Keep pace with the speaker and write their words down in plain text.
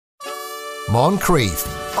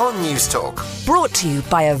Moncrief on News Talk. Brought to you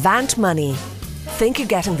by Avant Money. Think you're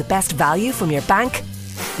getting the best value from your bank?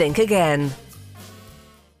 Think again.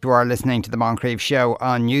 You are listening to the Moncrief Show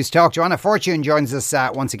on News Talk. Joanna Fortune joins us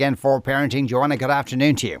once again for parenting. Joanna, good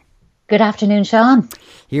afternoon to you. Good afternoon, Sean.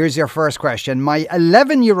 Here's your first question. My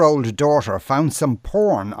 11-year-old daughter found some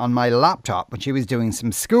porn on my laptop when she was doing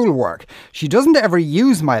some schoolwork. She doesn't ever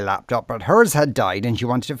use my laptop, but hers had died and she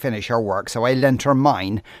wanted to finish her work, so I lent her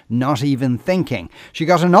mine, not even thinking. She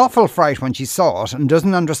got an awful fright when she saw it and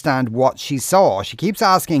doesn't understand what she saw. She keeps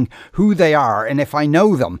asking who they are and if I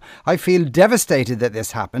know them. I feel devastated that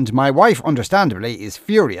this happened. My wife, understandably, is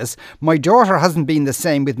furious. My daughter hasn't been the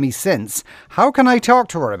same with me since. How can I talk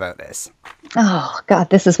to her about this? Oh, God,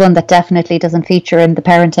 this is one that definitely doesn't feature in the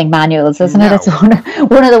parenting manuals, isn't No. it? It's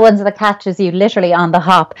one of the ones that catches you literally on the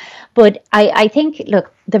hop. But I think,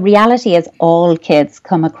 look, the reality is all kids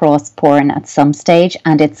come across porn at some stage,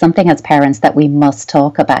 and it's something as parents that we must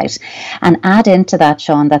talk about. And add into that,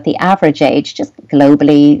 Sean, that the average age, just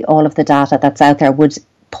globally, all of the data that's out there would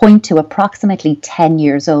point to approximately 10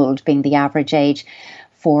 years old being the average age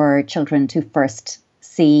for children to first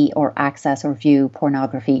see or access or view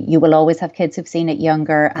pornography. You will always have kids who've seen it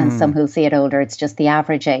younger and some who'll see it older. It's just the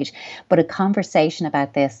average age. But a conversation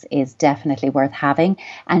about this is definitely worth having.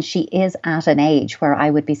 And she is at an age where I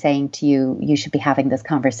would be saying to you, you should be having this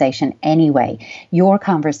conversation anyway. Your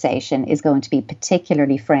conversation is going to be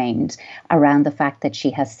particularly framed around the fact that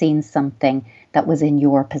she has seen something that was in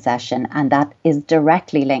your possession. And that is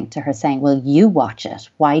directly linked to her saying, well, you watch it.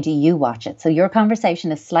 Why do you watch it? So your conversation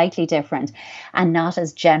is slightly different and not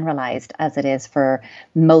as generalized as it is for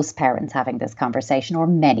most parents having this conversation, or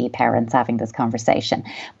many parents having this conversation.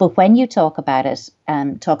 But when you talk about it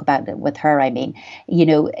with her, I mean,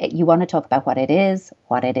 you want to talk about what it is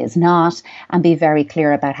not, and be very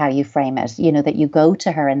clear about how you frame it. That you go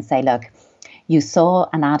to her and say, look, you saw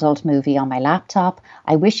an adult movie on my laptop.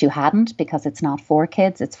 I wish you hadn't, because it's not for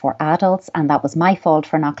kids, it's for adults. And that was my fault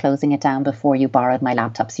for not closing it down before you borrowed my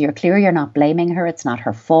laptop. So you're clear, you're not blaming her. It's not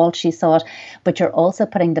her fault she saw it. But you're also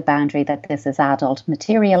putting the boundary that this is adult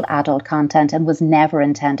material, adult content, and was never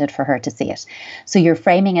intended for her to see it. So you're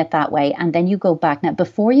framing it that way. And then you go back. Now,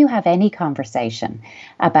 before you have any conversation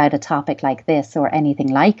about a topic like this or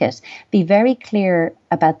anything like it, be very clear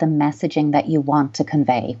about the messaging that you want to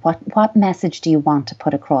convey. What message do you want to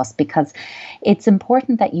put across? Because it's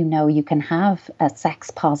important that you can have a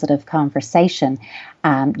sex positive conversation,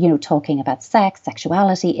 talking about sex,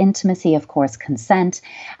 sexuality, intimacy, of course, consent,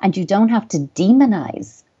 and you don't have to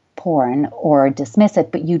demonize porn or dismiss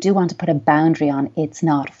it, but you do want to put a boundary on it's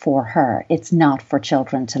not for her. It's not for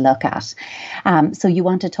children to look at. So you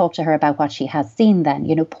want to talk to her about what she has seen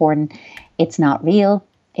then. Porn, it's not real.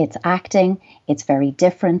 It's acting. It's very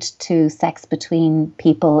different to sex between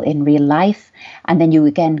people in real life. And then you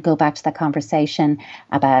again go back to that conversation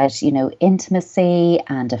about, intimacy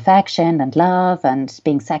and affection and love and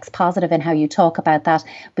being sex positive and how you talk about that.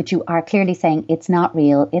 But you are clearly saying it's not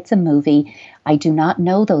real. It's a movie. I do not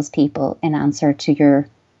know those people, in answer to your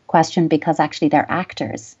question, because actually they're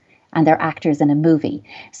actors. And they're actors in a movie.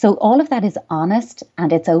 So all of that is honest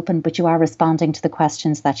and it's open, but you are responding to the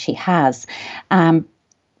questions that she has.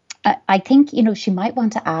 I think, she might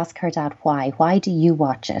want to ask her dad why. Why do you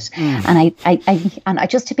watch it? And I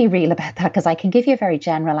just to be real about that, because I can give you a very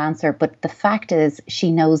general answer, but the fact is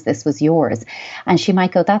she knows this was yours. And she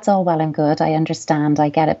might go, that's all well and good. I understand. I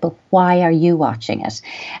get it. But why are you watching it?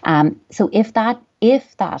 So if that,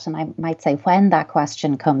 and I might say when that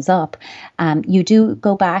question comes up, you do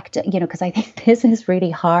go back to, because I think this is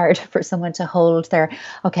really hard for someone to hold their,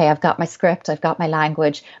 okay, I've got my script, I've got my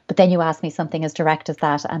language, but then you ask me something as direct as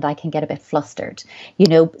that and I can get a bit flustered,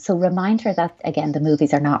 So remind her that, again, the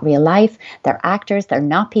movies are not real life, they're actors, they're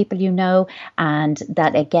not people and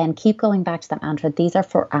that, again, keep going back to that mantra, these are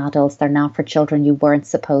for adults, they're not for children, you weren't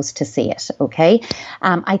supposed to see it, okay?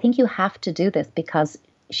 I think you have to do this because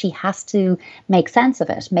she has to make sense of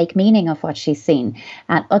it, make meaning of what she's seen.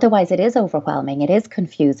 And otherwise, it is overwhelming. It is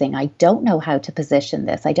confusing. I don't know how to position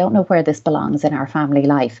this. I don't know where this belongs in our family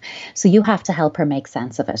life. So you have to help her make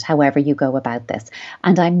sense of it, however you go about this.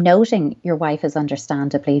 And I'm noting your wife is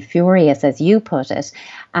understandably furious, as you put it.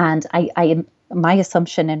 And my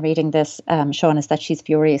assumption in reading this, Sean, is that she's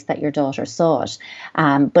furious that your daughter saw it.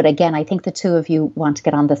 But again, I think the two of you want to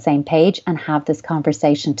get on the same page and have this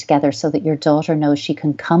conversation together so that your daughter knows she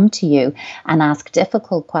can come to you and ask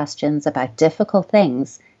difficult questions about difficult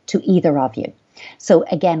things to either of you. So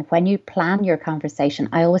again, when you plan your conversation,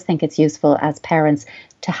 I always think it's useful as parents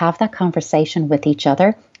to have that conversation with each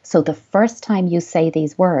other. So the first time you say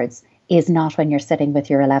these words, is not when you're sitting with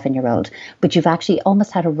your 11-year-old, but you've actually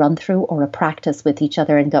almost had a run through or a practice with each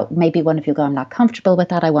other and go, maybe one of you go, I'm not comfortable with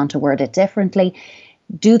that, I want to word it differently.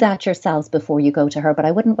 Do that yourselves before you go to her, but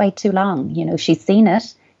I wouldn't wait too long. You know, she's seen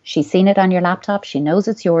it on your laptop, she knows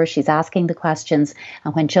it's yours, she's asking the questions,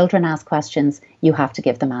 and when children ask questions, you have to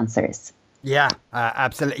give them answers. Yeah,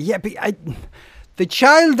 absolutely. Yeah, but the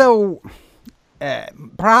child, though,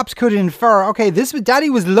 perhaps could infer, okay, Daddy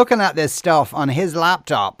was looking at this stuff on his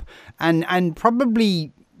laptop and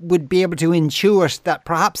probably would be able to intuit that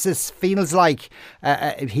perhaps this feels like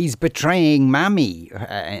he's betraying Mammy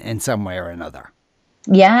in some way or another.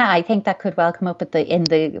 Yeah, I think that could well come up in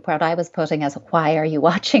the what I was putting as why are you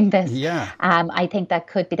watching this? Yeah. I think that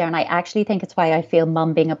could be there. And I actually think it's why I feel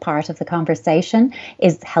mum being a part of the conversation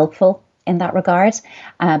is helpful in that regard,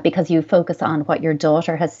 because you focus on what your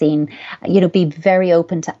daughter has seen. You know, be very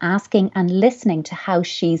open to asking and listening to how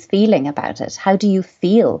she's feeling about it. How do you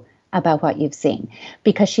feel about what you've seen?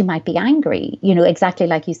 Because she might be angry, you know, exactly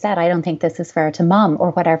like you said, I don't think this is fair to mum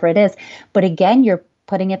or whatever it is. But again, you're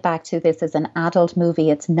putting it back to this is an adult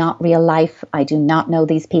movie. It's not real life. I do not know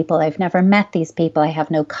these people. I've never met these people. I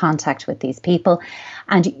have no contact with these people.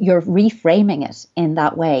 And you're reframing it in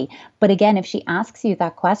that way. But again, if she asks you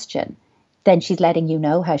that question, then she's letting you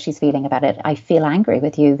know how she's feeling about it. I feel angry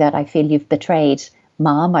with you, that I feel you've betrayed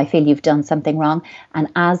Mom. I feel you've done something wrong. And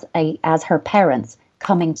as her parents,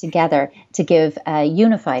 coming together to give a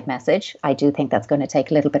unified message. I do think that's going to take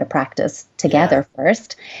a little bit of practice together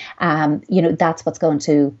first. You know, that's what's going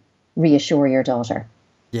to reassure your daughter.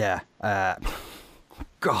 Yeah.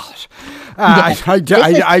 God,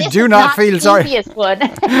 I do not feel sorry.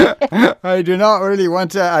 I do not really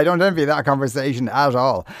want to. I don't envy that conversation at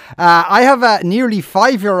all. I have a nearly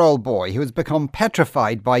 5-year-old boy who has become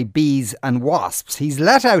petrified by bees and wasps. He's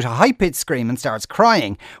let out a high-pitched scream and starts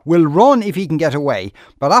crying. Will run if he can get away,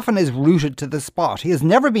 but often is rooted to the spot. He has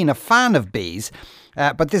never been a fan of bees.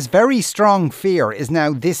 But this very strong fear is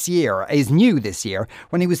new this year.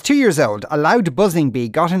 When he was 2 years old, a loud buzzing bee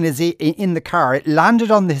got in the car. It landed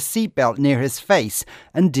on the seatbelt near his face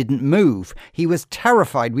and didn't move. He was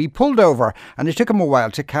terrified. We pulled over and it took him a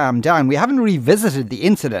while to calm down. We haven't revisited the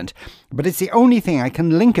incident, but it's the only thing I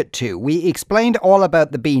can link it to. We explained all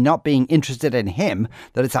about the bee not being interested in him,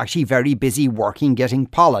 that it's actually very busy working getting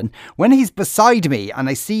pollen. When he's beside me and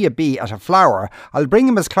I see a bee at a flower, I'll bring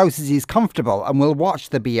him as close as he's comfortable and we'll watch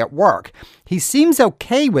the bee at work. He seems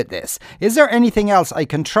okay with this. Is there anything else I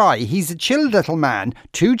can try? He's a chill little man,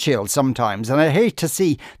 too chill sometimes, and I hate to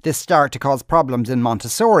see this start to cause problems in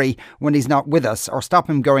Montessori when he's not with us or stop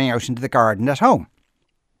him going out into the garden at home.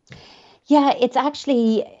 Yeah, it's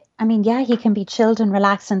actually... I mean, yeah, he can be chilled and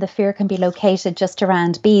relaxed and the fear can be located just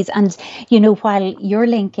around bees. And, you know, while you're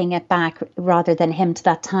linking it back rather than him to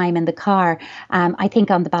that time in the car, I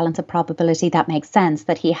think on the balance of probability, that makes sense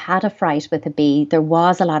that he had a fright with a bee. There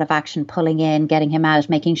was a lot of action pulling in, getting him out,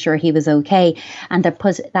 making sure he was okay. And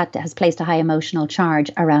that has placed a high emotional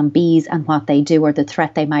charge around bees and what they do or the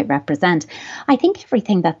threat they might represent. I think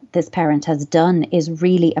everything that this parent has done is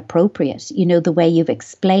really appropriate. You know, the way you've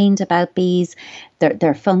explained about bees,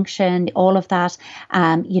 their function, all of that,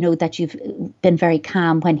 you know, that you've been very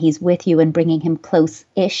calm when he's with you and bringing him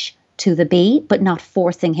close-ish to the bee, but not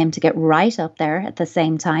forcing him to get right up there at the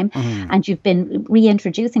same time. Mm-hmm. And you've been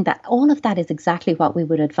reintroducing that. All of that is exactly what we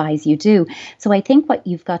would advise you do. So I think what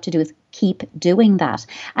you've got to do is keep doing that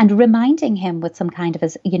and reminding him with some kind of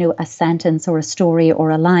a sentence or a story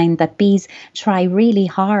or a line that bees try really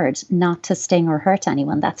hard not to sting or hurt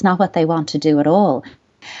anyone. That's not what they want to do at all.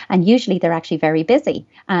 And usually they're actually very busy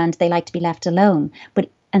and they like to be left alone.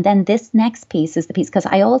 And then this next piece is the piece, because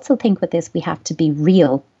I also think with this, we have to be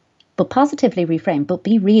real, but positively reframe, but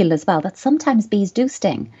be real as well, that sometimes bees do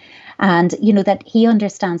sting. And, you know, that he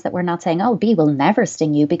understands that we're not saying, oh, bee will never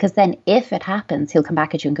sting you, because then if it happens, he'll come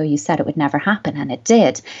back at you and go, you said it would never happen. And it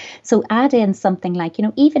did. So add in something like, you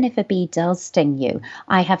know, even if a bee does sting you,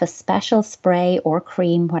 I have a special spray or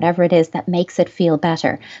cream, whatever it is, that makes it feel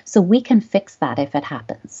better. So we can fix that if it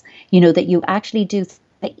happens. You know, that you actually do,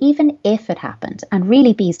 that even if it happened, and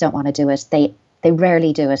really bees don't want to do it, they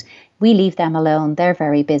rarely do it. We leave them alone. They're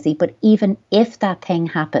very busy. But even if that thing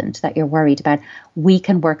happened that you're worried about, we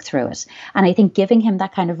can work through it. And I think giving him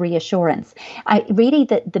that kind of reassurance,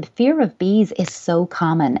 the fear of bees is so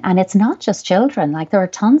common. And it's not just children. Like, there are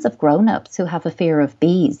tons of grown-ups who have a fear of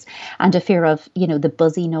bees and a fear of, you know, the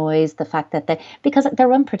buzzy noise, the fact that because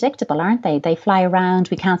they're unpredictable, aren't they? They fly around.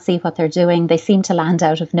 We can't see what they're doing. They seem to land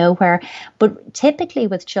out of nowhere. But typically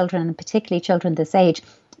with children, and particularly children this age,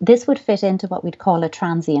 this would fit into what we'd call a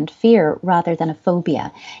transient fear rather than a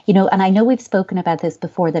phobia. And I know we've spoken about this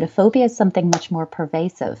before, that a phobia is something much more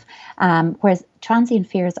pervasive, whereas transient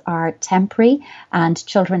fears are temporary and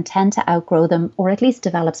children tend to outgrow them, or at least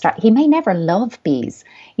develop he may never love bees.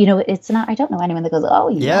 It's not, I don't know anyone that goes, oh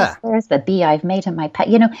yes, there's the bee, I've made him my pet.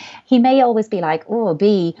 He may always be like, oh, a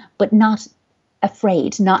bee, but not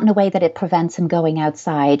afraid, not in a way that it prevents him going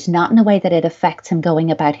outside, not in a way that it affects him going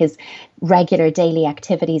about his regular daily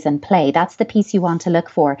activities and play. That's the piece you want to look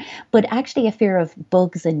for. But actually a fear of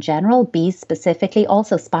bugs in general, bees specifically,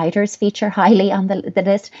 also spiders feature highly on the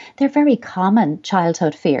list. They're very common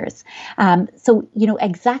childhood fears. So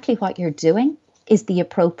exactly what you're doing is the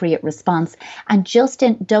appropriate response. And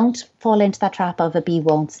don't fall into that trap of a bee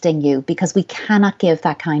won't sting you, because we cannot give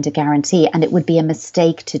that kind of guarantee, and it would be a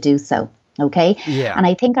mistake to do so. Okay. Yeah. And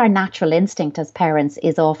I think our natural instinct as parents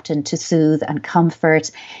is often to soothe and comfort,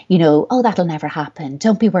 oh, that'll never happen.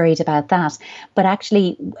 Don't be worried about that. But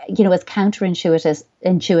actually, as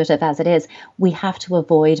counterintuitive as it is, we have to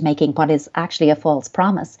avoid making what is actually a false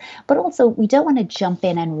promise. But also, we don't want to jump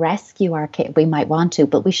in and rescue our kid. We might want to,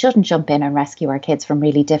 but we shouldn't jump in and rescue our kids from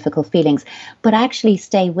really difficult feelings, but actually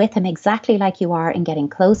stay with him exactly like you are, and getting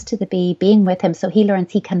close to the bee, being with him so he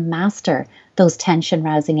learns he can master those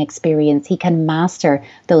tension-rousing experience. He can master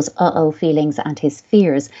those feelings and his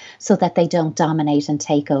fears so that they don't dominate and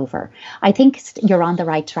take over. I think you're on the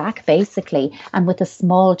right track, basically. And with a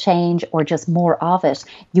small change or just more of it,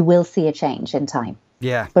 you will see a change in time.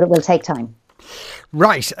 Yeah. But it will take time.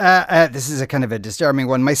 Right. This is a kind of a disturbing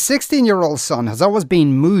one. My 16-year-old son has always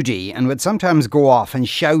been moody and would sometimes go off and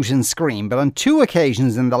shout and scream, but on 2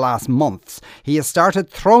 occasions in the last months, he has started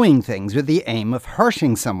throwing things with the aim of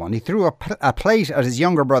hurting someone. He threw a plate at his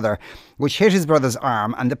younger brother, which hit his brother's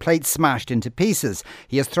arm, and the plate smashed into pieces.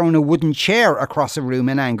 He has thrown a wooden chair across a room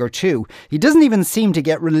in anger too. He doesn't even seem to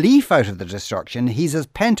get relief out of the destruction. He's as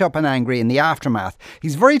pent up and angry in the aftermath.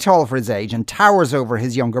 He's very tall for his age and towers over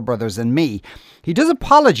his younger brothers and me. He does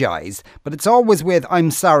apologise, but it's always with,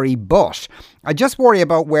 I'm sorry, but. I just worry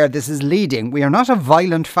about where this is leading. We are not a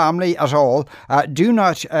violent family at all. Do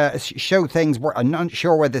not show things. I'm not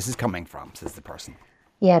sure where this is coming from, says the person.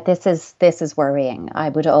 Yeah, this is worrying. I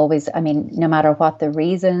would always, no matter what the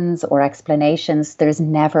reasons or explanations, there's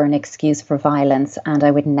never an excuse for violence, and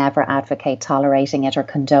I would never advocate tolerating it or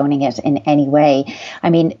condoning it in any way.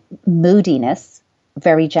 Moodiness,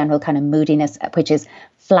 very general kind of moodiness, which is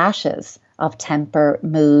flashes of temper,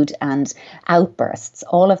 mood, and outbursts.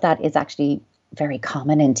 All of that is actually very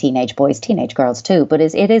common in teenage boys, teenage girls too, but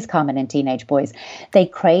it is common in teenage boys. They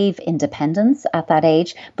crave independence at that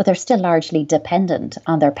age, but they're still largely dependent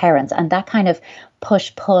on their parents. And that kind of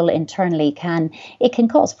push-pull internally can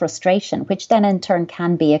cause frustration, which then in turn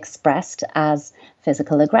can be expressed as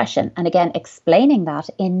physical aggression. And again, explaining that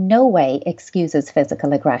in no way excuses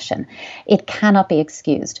physical aggression. It cannot be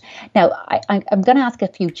excused. Now, I'm going to ask a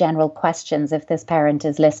few general questions if this parent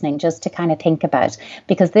is listening, just to kind of think about,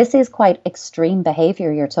 because this is quite extreme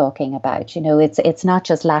behavior you're talking about. It's not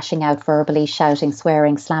just lashing out verbally, shouting,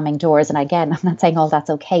 swearing, slamming doors. And again, I'm not saying all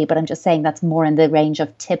that's okay, but I'm just saying that's more in the range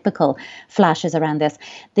of typical flashes around this.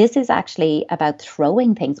 This is actually about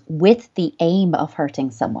throwing things with the aim of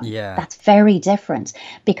hurting someone. Yeah. That's very different.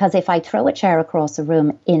 Because if I throw a chair across a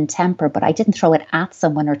room in temper, but I didn't throw it at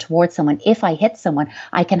someone or towards someone, if I hit someone,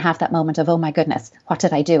 I can have that moment of, oh my goodness, what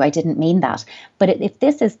did I do? I didn't mean that. But if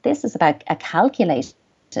this is about a calculated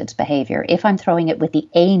behavior, if I'm throwing it with the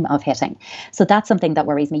aim of hitting. So that's something that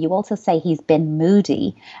worries me. You also say he's been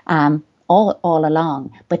moody. All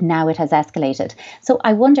along, but now it has escalated. So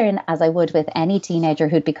I wonder, and as I would with any teenager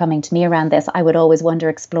who'd be coming to me around this, I would always wonder,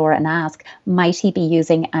 explore and ask, might he be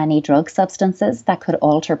using any drug substances that could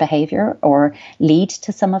alter behavior or lead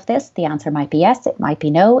to some of this? The answer might be yes, it might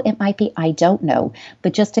be no, it might be I don't know,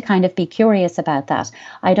 but just to kind of be curious about that.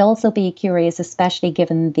 I'd also be curious, especially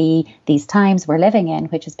given these times we're living in,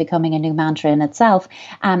 which is becoming a new mantra in itself,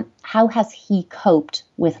 how has he coped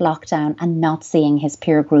with lockdown and not seeing his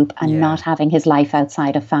peer group and not having his life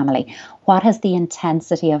outside of family? What has the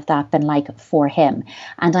intensity of that been like for him?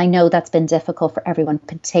 And I know that's been difficult for everyone,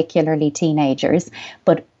 particularly teenagers,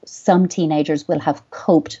 but some teenagers will have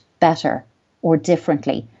coped better or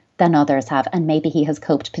differently than others have, and maybe he has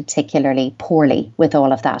coped particularly poorly with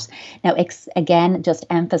all of that. Now, again, just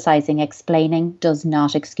emphasizing, explaining does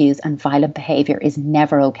not excuse, and violent behavior is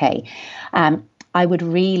never okay. I would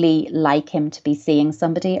really like him to be seeing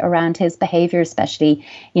somebody around his behavior, especially,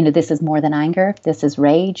 this is more than anger. This is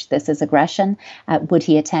rage. This is aggression. Would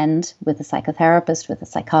he attend with a psychotherapist, with a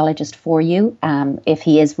psychologist for you? If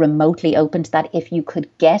he is remotely open to that, if you could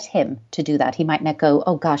get him to do that, he might not go,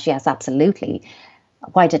 oh gosh, yes, absolutely.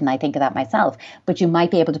 Why didn't I think of that myself? But you might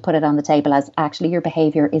be able to put it on the table as actually your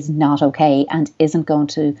behavior is not okay and isn't going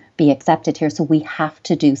to be accepted here. So we have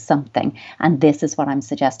to do something. And this is what I'm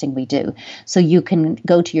suggesting we do. So you can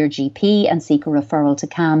go to your GP and seek a referral to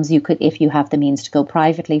CAMHS. You could, if you have the means to go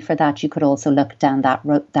privately for that, you could also look down that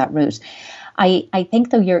route. I think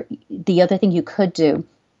though the other thing you could do,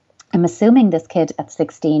 I'm assuming this kid at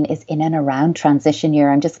 16 is in and around transition year.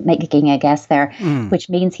 I'm just making a guess there, which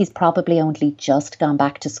means he's probably only just gone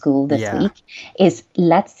back to school this week. Is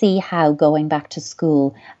let's see how going back to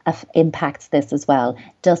school impacts this as well.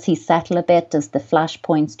 Does he settle a bit? Does the flash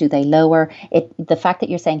points, do they lower? The fact that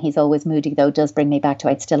you're saying he's always moody, though, does bring me back to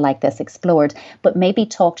I'd still like this explored. But maybe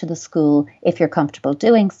talk to the school if you're comfortable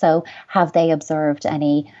doing so. Have they observed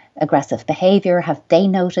any aggressive behavior? Have they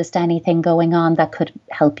noticed anything going on that could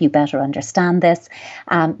help you better understand this?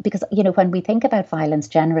 Because, when we think about violence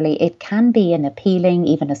generally, it can be an appealing,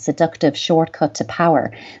 even a seductive shortcut to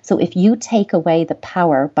power. So if you take away the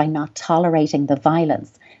power by not tolerating the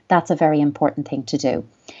violence, that's a very important thing to do.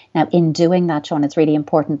 Now, in doing that, Sean, it's really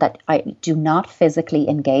important that I do not physically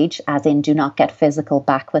engage, as in do not get physical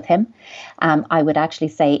back with him. I would actually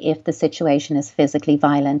say if the situation is physically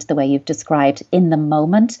violent, the way you've described, in the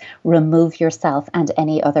moment, remove yourself and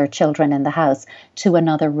any other children in the house to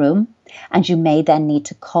another room. And you may then need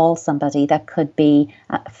to call somebody. That could be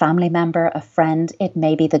a family member, a friend. It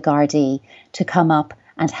may be the Gardaí to come up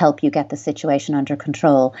and help you get the situation under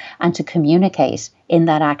control and to communicate in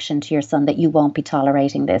that action to your son that you won't be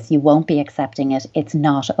tolerating this, you won't be accepting it, it's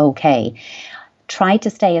not okay. Try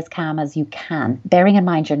to stay as calm as you can, bearing in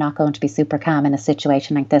mind you're not going to be super calm in a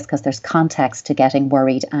situation like this because there's context to getting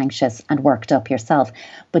worried, anxious and worked up yourself.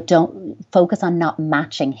 But don't focus on not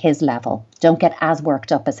matching his level. Don't get as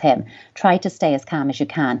worked up as him. Try to stay as calm as you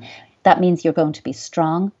can. That means you're going to be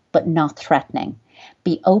strong but not threatening.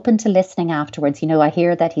 Be open to listening afterwards. I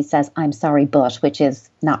hear that he says, I'm sorry, but, which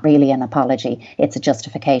is not really an apology. It's a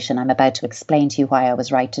justification. I'm about to explain to you why I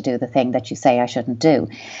was right to do the thing that you say I shouldn't do.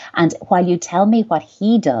 And while you tell me what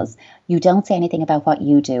he does, you don't say anything about what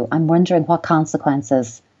you do. I'm wondering what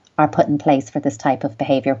consequences are put in place for this type of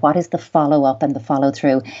behavior. What is the follow-up and the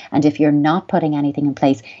follow-through? And if you're not putting anything in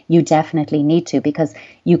place, you definitely need to, because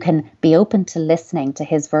you can be open to listening to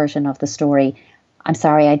his version of the story. I'm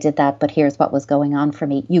sorry I did that, but here's what was going on for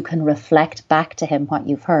me. You can reflect back to him what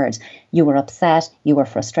you've heard. You were upset, you were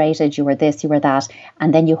frustrated, you were this, you were that,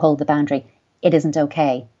 and then you hold the boundary. It isn't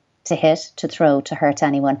okay to hit, to throw, to hurt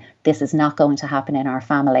anyone. This is not going to happen in our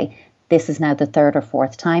family. This is now the third or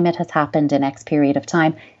fourth time it has happened in X period of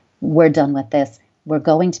time. We're done with this. We're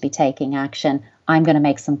going to be taking action. I'm going to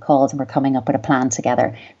make some calls and we're coming up with a plan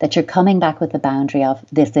together. That you're coming back with the boundary of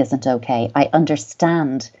this isn't okay. I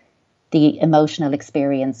understand the emotional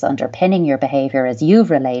experience underpinning your behavior as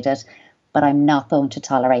you've related, but I'm not going to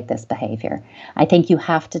tolerate this behavior. I think you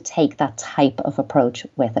have to take that type of approach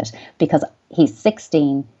with it because he's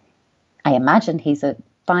 16. I imagine he's a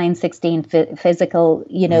fine 16 physical,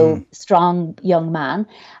 strong young man,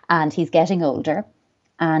 and he's getting older.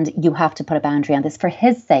 And you have to put a boundary on this for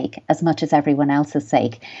his sake as much as everyone else's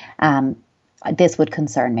sake. This would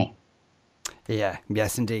concern me. Yeah,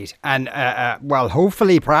 yes, indeed. And,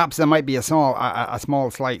 hopefully, perhaps there might be a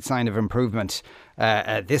small, slight sign of improvement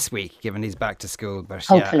this week, given he's back to school. But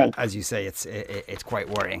hopefully. Yeah, as you say, it's quite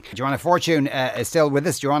worrying. Joanna Fortune is still with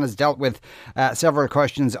us. Joanna's dealt with several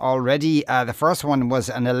questions already. The first one was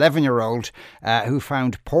an 11-year-old who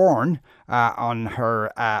found porn on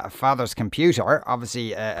her father's computer.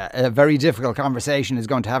 Obviously, a very difficult conversation is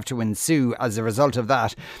going to have to ensue as a result of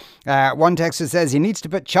that. One texter says he needs to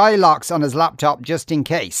put child locks on his laptop just in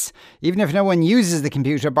case. Even if no one uses the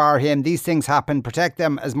computer bar him, these things happen. Protect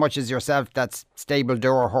them as much as yourself. That's stable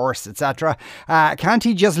door, horse, etc. Can't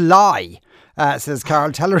he just lie? Says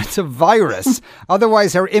Carl. Tell her it's a virus.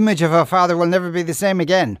 Otherwise, her image of her father will never be the same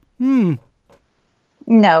again.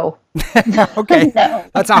 No. Okay, no.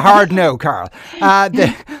 That's a hard no, Carl.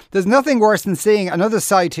 There's nothing worse than seeing another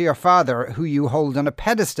side to your father who you hold on a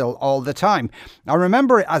pedestal all the time. I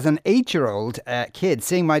remember as an 8-year-old kid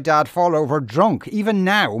seeing my dad fall over drunk. Even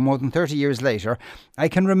now, more than 30 years later, I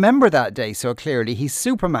can remember that day so clearly. He's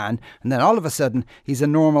Superman, and then all of a sudden he's a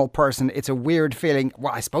normal person. It's a weird feeling.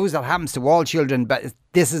 Well, I suppose that happens to all children, but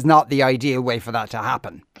this is not the ideal way for that to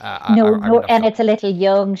happen. No, and it's a little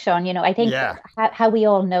young, Sean. I think how we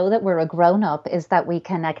all know that we're a grown-up is that we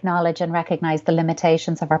can acknowledge and recognise the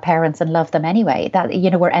limitations of our parents and love them anyway. That,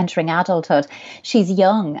 we're entering adulthood. She's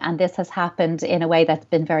young, and this has happened in a way that's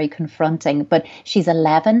been very confronting, but she's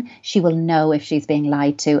 11. She will know if she's being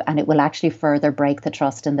lied to, and it will actually further break the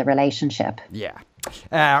trust in the relationship. Yeah.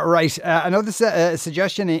 Right. Another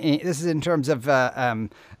suggestion. This is in terms of the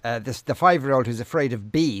 5-year-old who's afraid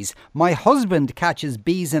of bees. My husband catches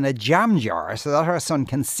bees in a jam jar so that our son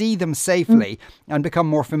can see them safely and become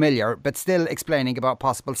more familiar, but still explaining about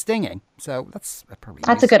possible stinging. So that's probably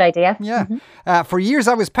a good idea. Yeah. For years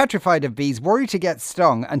I was petrified of bees, worried to get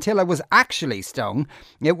stung until I was actually stung.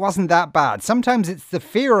 It wasn't that bad. Sometimes it's the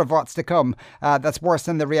fear of what's to come that's worse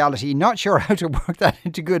than the reality. Not sure how to work that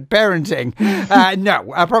into good parenting.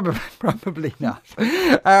 No, probably not.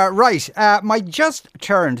 Right. My just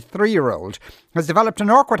turned 3-year-old has developed an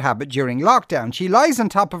awkward habit during lockdown. She lies on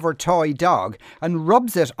top of her toy dog and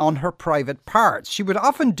rubs it on her private parts. She would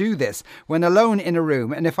often do this when alone in a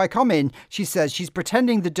room, and if I come in, she says she's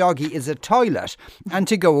pretending the doggy is a toilet and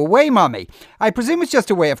to go away, mommy. I presume it's just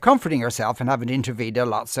a way of comforting herself and haven't intervened a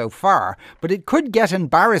lot so far, but it could get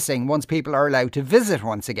embarrassing once people are allowed to visit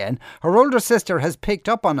once again. Her older sister has picked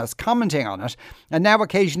up on us commenting on it and now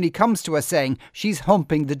occasionally comes to us saying she's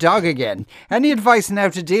humping the dog again. Any advice on how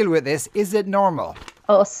to deal with this? Is it normal?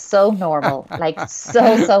 Oh, so normal. Like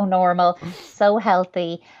so normal, so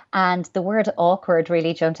healthy. And the word awkward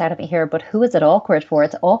really jumped out at me here. But who is it awkward for?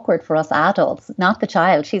 It's awkward for us adults, not the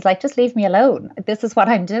child. She's like, just leave me alone. This is what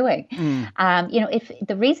I'm doing. If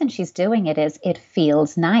the reason she's doing it is it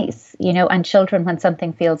feels nice, and children, when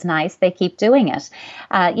something feels nice, they keep doing it.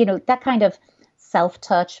 That kind of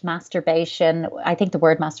self-touch, masturbation. I think the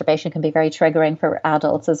word masturbation can be very triggering for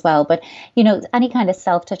adults as well. But, any kind of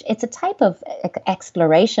self-touch, it's a type of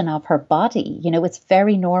exploration of her body. It's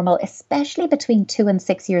very normal, especially between 2 and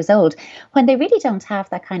 6 years old, when they really don't have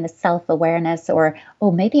that kind of self-awareness or,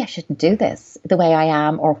 oh, maybe I shouldn't do this the way I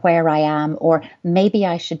am or where I am, or maybe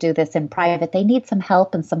I should do this in private. They need some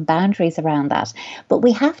help and some boundaries around that. But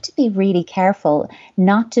we have to be really careful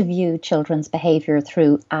not to view children's behavior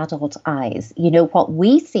through adult eyes. What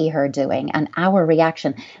we see her doing and our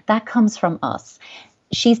reaction, that comes from us.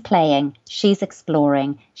 She's playing, she's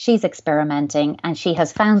exploring, she's experimenting, and she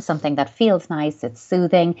has found something that feels nice, it's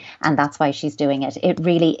soothing, and that's why she's doing it. It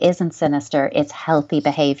really isn't sinister, it's healthy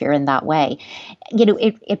behavior in that way.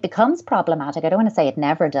 It becomes problematic. I don't want to say it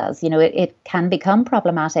never does. It can become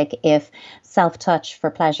problematic if self-touch for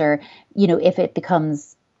pleasure, if it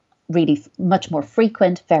becomes really much more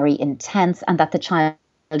frequent, very intense, and that the child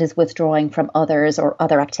is withdrawing from others or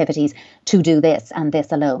other activities to do this and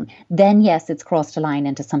this alone, then yes, it's crossed a line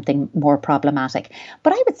into something more problematic.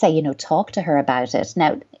 But I would say, talk to her about it.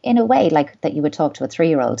 Now, in a way like that you would talk to a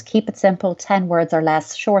 3-year-old, keep it simple, 10 words or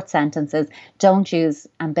less, short sentences. Don't use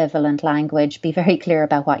ambivalent language. Be very clear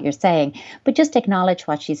about what you're saying, but just acknowledge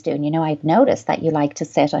what she's doing. I've noticed that you like to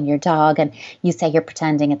sit on your dog and you say you're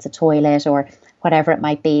pretending it's a toilet or whatever it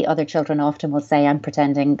might be. Other children often will say, I'm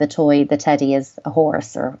pretending the teddy is a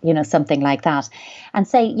horse or, something like that. And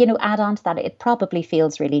say, add on to that, it probably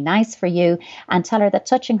feels really nice for you, and tell her that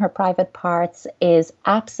touching her private parts is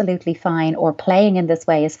absolutely fine, or playing in this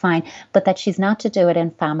way is fine, but that she's not to do it in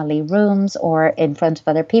family rooms or in front of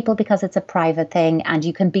other people because it's a private thing. And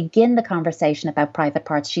you can begin the conversation about private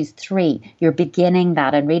parts. She's 3. You're beginning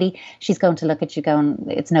that. And really, she's going to look at you going,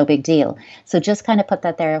 it's no big deal. So just kind of put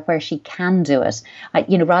that there where she can do it.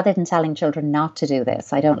 Rather than telling children not to do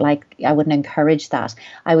this, I wouldn't encourage that.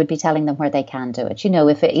 I would be telling them where they can do it.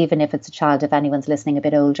 Even if it's a child, if anyone's listening a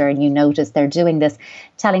bit older and you notice they're doing this,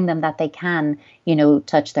 telling them that they can,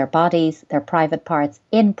 touch their bodies, their private parts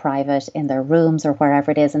in private, in their rooms or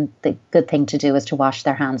wherever it is. And the good thing to do is to wash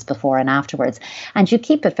their hands before and afterwards. And you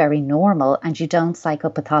keep it very normal and you don't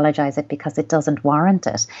psychopathologize it because it doesn't warrant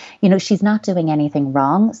it. She's not doing anything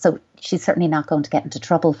wrong. So she's certainly not going to get into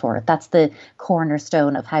trouble for it. That's the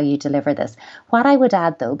cornerstone of how you deliver this. What I would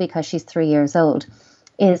add, though, because she's 3 years old,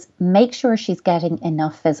 is make sure she's getting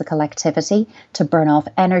enough physical activity to burn off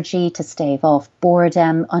energy, to stave off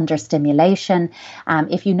boredom, under stimulation.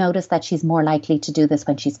 If you notice that she's more likely to do this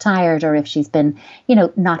when she's tired, or if she's been,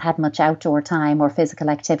 not had much outdoor time or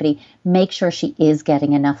physical activity, make sure she is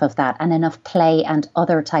getting enough of that and enough play and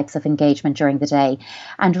other types of engagement during the day.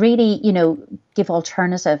 And really, give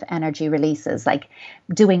alternative energy releases, like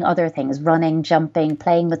doing other things, running, jumping,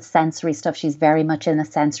 playing with sensory stuff. She's very much in a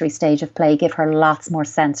sensory stage of play. Give her lots more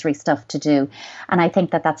sensory stuff to do. And I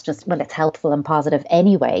think that that's just, it's helpful and positive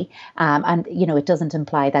anyway. And, it doesn't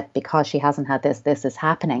imply that because she hasn't had this is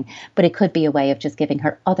happening, but it could be a way of just giving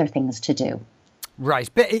her other things to do. Right.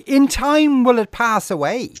 But in time, will it pass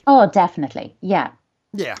away? Oh, definitely. Yeah.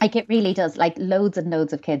 Yeah. Like it really does. Like loads and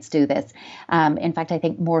loads of kids do this. In fact, I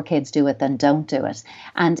think more kids do it than don't do it.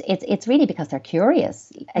 And it's really because they're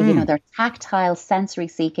curious. You know, they're tactile, sensory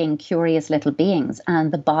seeking, curious little beings.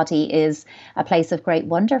 And the body is a place of great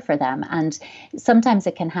wonder for them. And sometimes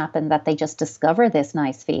it can happen that they just discover this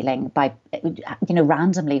nice feeling by, you know,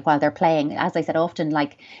 randomly while they're playing. As I said, often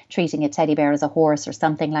like treating a teddy bear as a horse or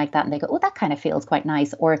something like that. And they go, oh, that kind of feels quite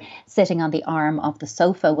nice. Or sitting on the arm of the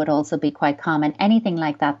sofa would also be quite common. Anything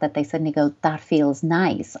like that they suddenly go, that feels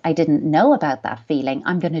nice. I didn't know about that feeling.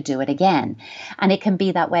 I'm going to do it again. And it can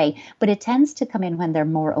be that way. But it tends to come in when they're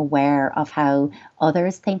more aware of how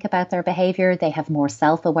others think about their behavior. They have more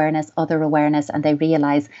self-awareness, other awareness, and they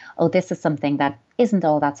realize, oh, this is something that isn't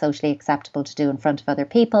all that socially acceptable to do in front of other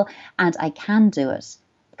people. And I can do it.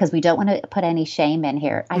 Because we don't want to put any shame in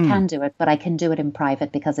here. I can do it, but I can do it in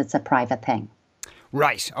private because it's a private thing.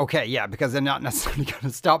 Right. Okay. Yeah. Because they're not necessarily going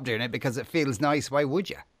to stop doing it because it feels nice. Why would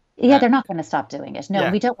you? Yeah, they're not going to stop doing it. No,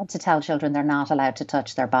 Yeah. we don't want to tell children they're not allowed to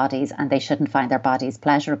touch their bodies and they shouldn't find their bodies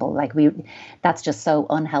pleasurable. That's just so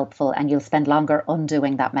unhelpful, and you'll spend longer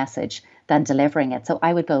undoing that message than delivering it. So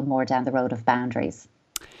I would go more down the road of boundaries.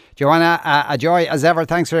 Joanna, a joy as ever.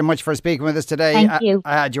 Thanks very much for speaking with us today. Thank you.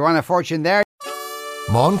 Joanna Fortune there.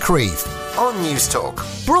 Moncrief on News Talk.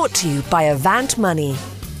 Brought to you by Avant Money.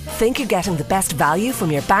 Think you're getting the best value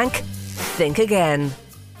from your bank? Think again.